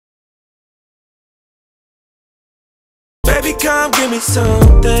Baby, come give me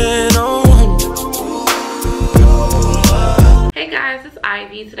something. Hey guys, it's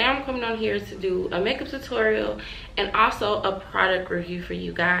Ivy. Today I'm coming on here to do a makeup tutorial and also a product review for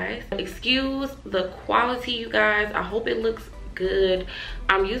you guys. Excuse the quality, you guys. I hope it looks good.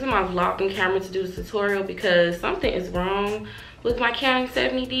 I'm using my vlogging camera to do this tutorial because something is wrong with my Canon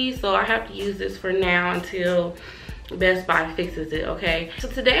 70D, so I have to use this for now until Best Buy fixes it. Okay, so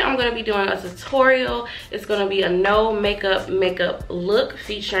today I'm going to be doing a tutorial. It's going to be a no makeup look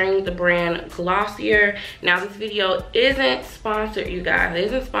featuring the brand Glossier. Now this video isn't sponsored, you guys. It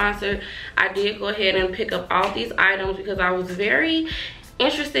isn't sponsored. I did go ahead and pick up all these items because I was very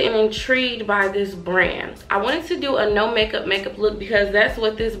interested and intrigued by this brand. I wanted to do a no makeup look because that's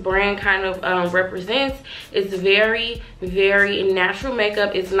what this brand kind of represents. It's very natural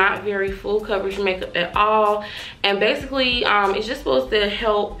makeup. It's not very full coverage makeup at all, and basically it's just supposed to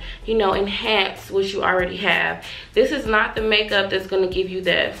help, you know, enhance what you already have. This is not the makeup that's going to give you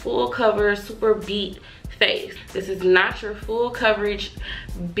that full cover super beat face. This is not your full coverage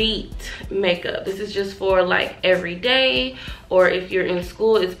beat makeup. This is just for like every day, or if you're in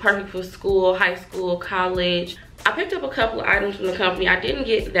school. It's perfect for school, high school, college. I picked up a couple of items from the company. I didn't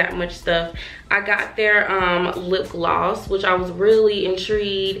get that much stuff. I got their lip gloss, which I was really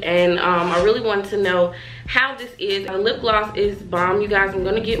intrigued, and I really wanted to know how this is. The lip gloss is bomb, you guys. I'm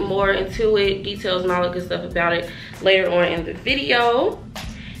gonna get more into it, details and all that good stuff about it later on in the video.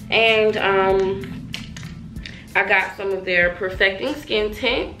 And I got some of their Perfecting Skin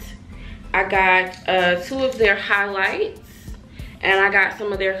Tint. I got 2 of their highlights, and I got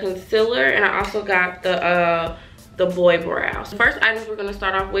some of their concealer, and I also got the boy brows. The first items we're gonna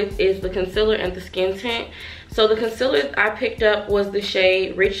start off with is the concealer and the skin tint. So the concealer I picked up was the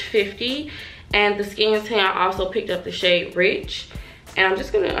shade Rich 50, and the skin tint I also picked up the shade Rich. And I'm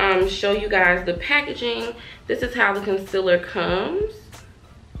just gonna show you guys the packaging. This is how the concealer comes.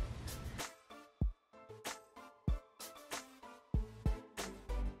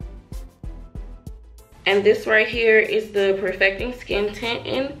 And this right here is the Perfecting Skin Tint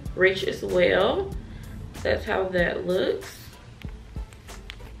in Rich as well. That's how that looks.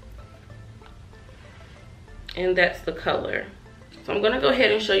 And that's the color. So I'm gonna go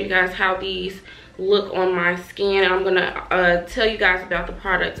ahead and show you guys how these look on my skin. I'm gonna tell you guys about the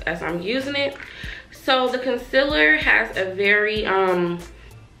product as I'm using it. So the concealer has a very, I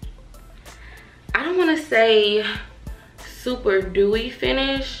don't wanna say super dewy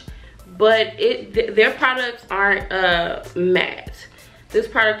finish, but their products aren't matte. This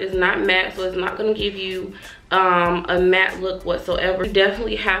product is not matte, so it's not going to give you a matte look whatsoever. You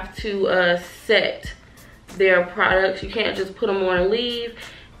definitely have to set their products. You can't just put them on and leave,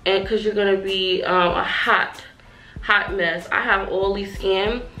 and because you're going to be a hot mess. I have oily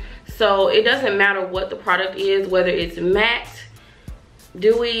skin, so it doesn't matter what the product is, whether it's matte,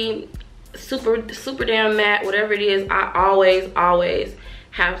 dewy, super damn matte, whatever it is. I always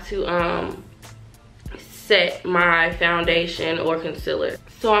have to set my foundation or concealer.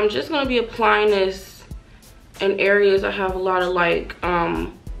 So I'm just going to be applying this in areas I have a lot of like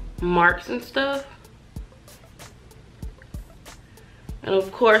marks and stuff. And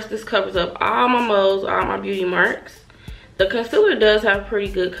of course this covers up all my moles, all my beauty marks. The concealer does have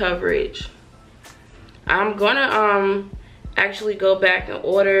pretty good coverage. I'm gonna actually go back and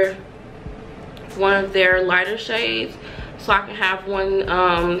order one of their lighter shades, so I can have one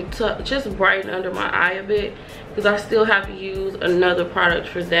to just brighten under my eye a bit, because I still have to use another product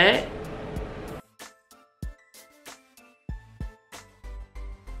for that.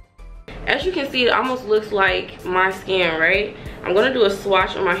 As you can see, it almost looks like my skin, right? I'm gonna do a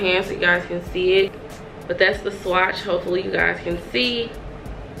swatch on my hand so you guys can see it, but that's the swatch. Hopefully you guys can see.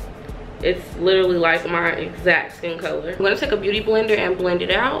 It's literally like my exact skin color. I'm gonna take a beauty blender and blend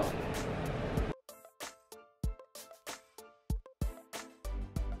it out.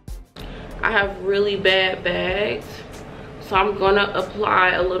 I have really bad bags, so I'm gonna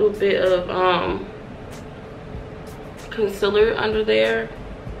apply a little bit of concealer under there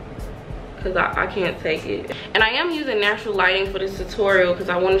because I can't take it. And I am using natural lighting for this tutorial because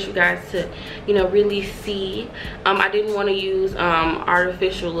I wanted you guys to, you know, really see. I didn't want to use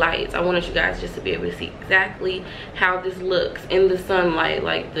artificial lights. I wanted you guys just to be able to see exactly how this looks in the sunlight,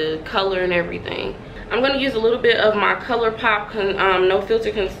 like the color and everything. I'm going to use a little bit of my ColourPop No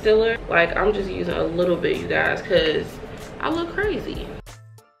Filter Concealer. Like, I'm just using a little bit, you guys, because I look crazy.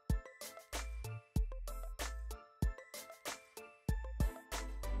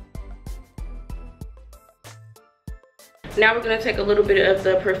 Now we're going to take a little bit of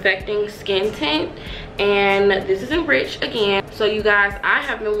the Perfecting Skin Tint, and this is in Rich again. So you guys, I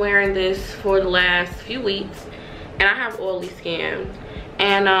have been wearing this for the last few weeks, and I have oily skin,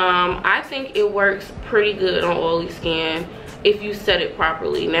 and I think it works pretty good on oily skin if you set it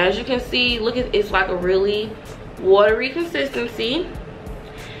properly. Now as you can see, look at, it's like a really watery consistency,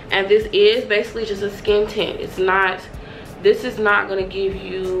 and this is basically just a skin tint. It's not, this is not going to give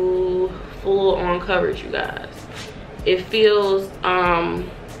you full on coverage, you guys. It feels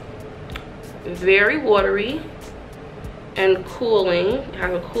very watery and cooling. It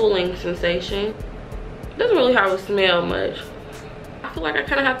has a cooling sensation. Doesn't really have a smell much. I feel like I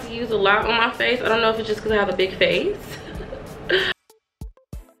kind of have to use a lot on my face. I don't know if it's just because I have a big face.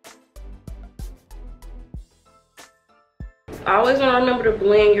 I always want to remember to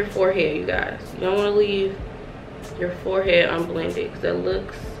blend your forehead, you guys. You don't want to leave your forehead unblended because it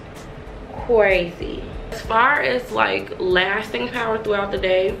looks crazy. As far as like lasting power throughout the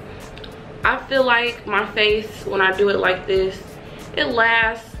day, I feel like my face, when I do it like this, it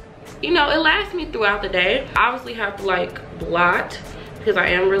lasts, you know, it lasts me throughout the day. I obviously have to like blot because I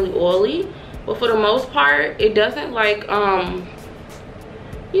am really oily, but for the most part, it doesn't like,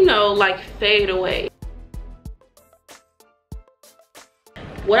 you know, like fade away.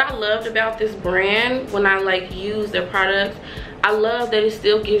 What I loved about this brand when I like use their products, I love that it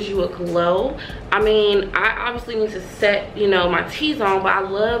still gives you a glow. I mean, I obviously need to set, you know, my T-zone, but I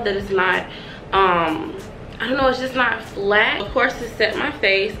love that it's not, I don't know, it's just not flat. Of course, to set my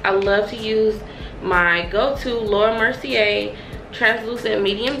face, I love to use my go-to Laura Mercier translucent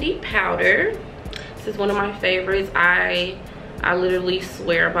medium deep powder. This is one of my favorites. I literally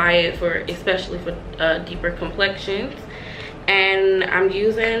swear by it, for especially for deeper complexions. And I'm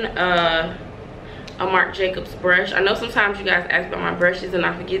using a Marc Jacobs brush. I know sometimes you guys ask about my brushes and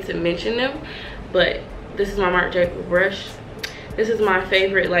I forget to mention them, but this is my Marc Jacobs brush. This is my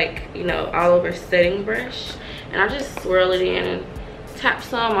favorite, like, you know, all over setting brush, and I just swirl it in and tap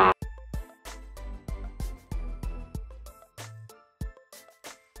some on.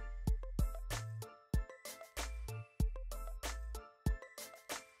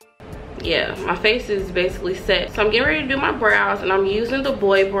 Yeah, my face is basically set. So I'm getting ready to do my brows, and I'm using the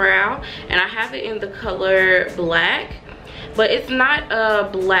Boy Brow, and I have it in the color black, but it's not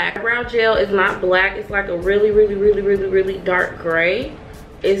black. Brow gel is not black. It's like a really dark gray.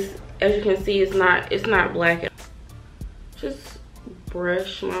 It's, as you can see, it's not black. Just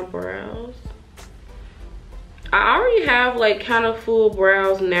brush my brows. I already have like kind of full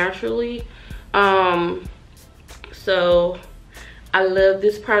brows naturally, so I love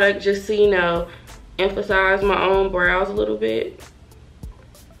this product just to, you know, emphasize my own brows a little bit.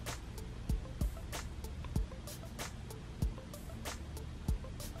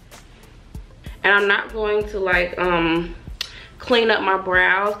 And I'm not going to like clean up my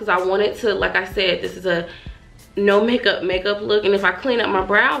brows because I want it to, like I said, this is a no makeup look, and if I clean up my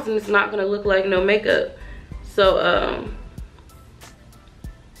brows, then it's not gonna look like no makeup. So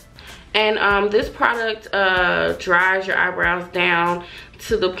this product dries your eyebrows down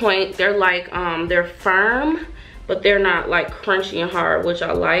to the point they're like they're firm, but they're not like crunchy and hard, which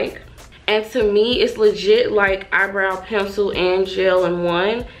I like. And to me, it's legit like eyebrow pencil and gel in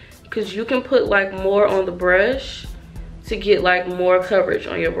one, because you can put like more on the brush to get like more coverage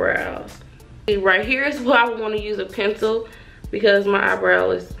on your brows. Right here is where I want to use a pencil, because my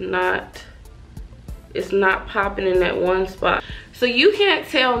eyebrow is not, it's not popping in that one spot. So you can't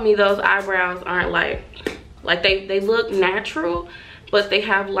tell me those eyebrows aren't like they look natural, but they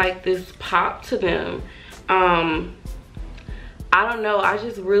have like this pop to them. I don't know, I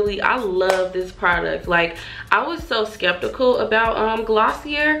love this product. Like, I was so skeptical about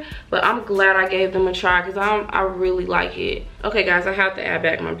Glossier, but I'm glad I gave them a try because I really like it. Okay guys, I have to add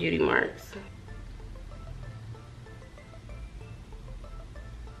back my beauty marks.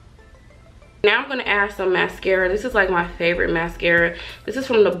 Now I'm gonna add some mascara. This is like my favorite mascara. This is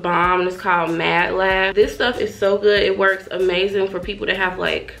from The Balm. It's called Mad Lab. This stuff is so good. It works amazing for people that have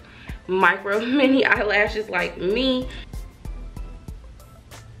like micro mini eyelashes like me.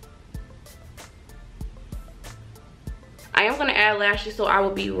 I am gonna add lashes, so I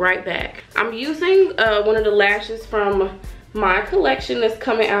will be right back. I'm using one of the lashes from my collection that's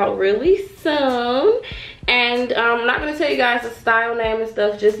coming out really soon. And I'm not gonna tell you guys the style name and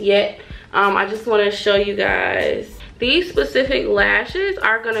stuff just yet. I just want to show you guys. These specific lashes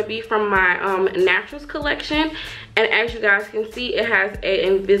are going to be from my Naturals collection. And as you guys can see, it has an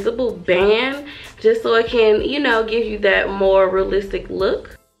invisible band just so it can, you know, give you that more realistic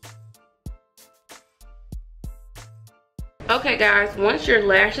look. Okay guys, once your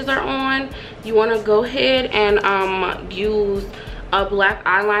lashes are on, you want to go ahead and use a black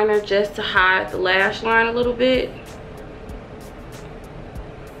eyeliner just to hide the lash line a little bit.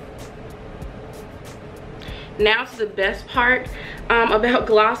 Now to the best part about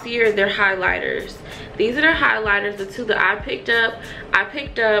Glossier, their highlighters. These are their highlighters, the two that I picked up. I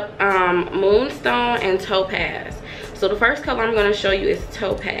picked up Moonstone and Topaz. So the first color I'm going to show you is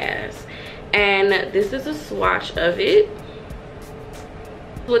Topaz. And this is a swatch of it.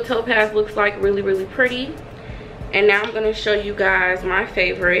 What Topaz looks like, really, really pretty. And now I'm going to show you guys my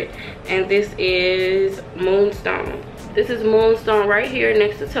favorite. And this is Moonstone. This is Moonstone right here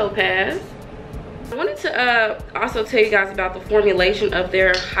next to Topaz. I wanted to also tell you guys about the formulation of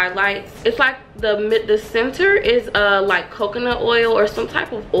their highlights. It's like the center is like coconut oil or some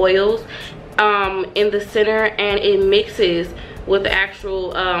type of oils in the center, and it mixes with the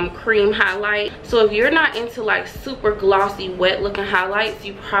actual cream highlight. So if you're not into like super glossy wet looking highlights,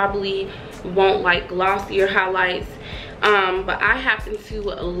 you probably won't like Glossier highlights. But I happen to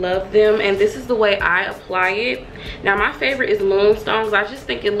love them, and this is the way I apply it. Now my favorite is Moonstones. I just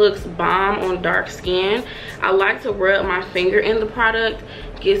think it looks bomb on dark skin. I like to rub my finger in the product,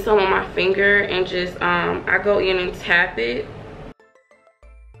 get some on my finger, and just I go in and tap it.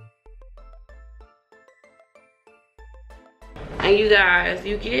 And you guys,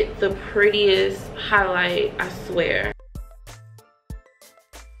 you get the prettiest highlight, I swear.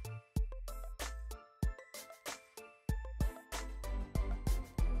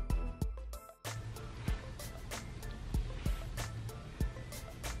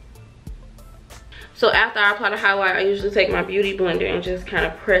 So after I apply the highlight, I usually take my beauty blender and just kind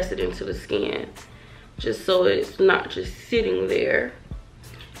of press it into the skin, just so it's not just sitting there.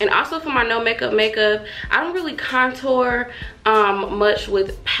 And also for my no makeup, I don't really contour much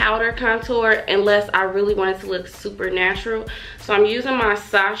with powder contour unless I really want it to look super natural. So I'm using my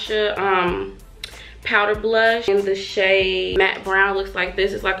Sasha powder blush in the shade Matte Brown. Looks like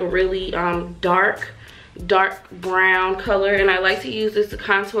this. It's like a really dark brown color, and I like to use this to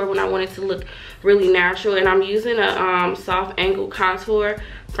contour when I want it to look really natural. And I'm using a soft angled contour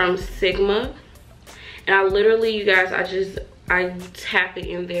from Sigma, and I literally, you guys, I tap it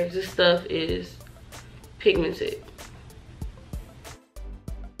in there. This stuff is pigmented.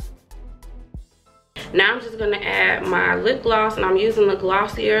 Now I'm just gonna add my lip gloss, and I'm using the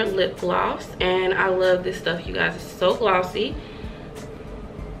Glossier lip gloss, and I love this stuff, you guys. It's so glossy.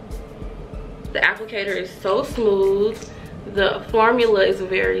 The applicator is so smooth. The formula is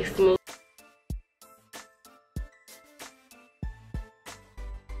very smooth.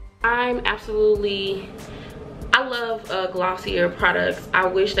 I love Glossier products. I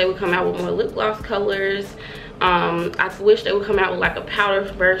wish they would come out with more lip gloss colors. I wish they would come out with like a powder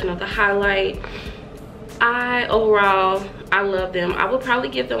version of the highlight. Overall, I love them. I would probably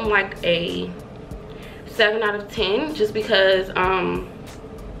give them like a 7 out of 10, just because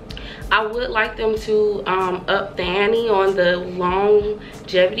I would like them to up the ante on the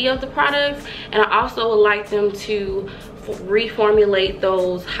longevity of the products, and I also would like them to reformulate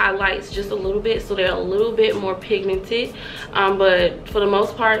those highlights just a little bit so they're a little bit more pigmented, but for the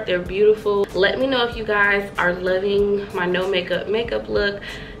most part they're beautiful. Let me know if you guys are loving my no makeup look.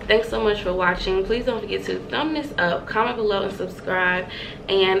 Thanks so much for watching. Please don't forget to thumb this up, comment below, and subscribe,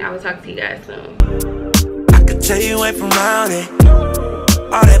 and I will talk to you guys soon. I could tell you ain't from around it.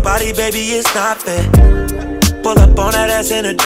 All that body, baby, it's not fair. Pull up on that ass in a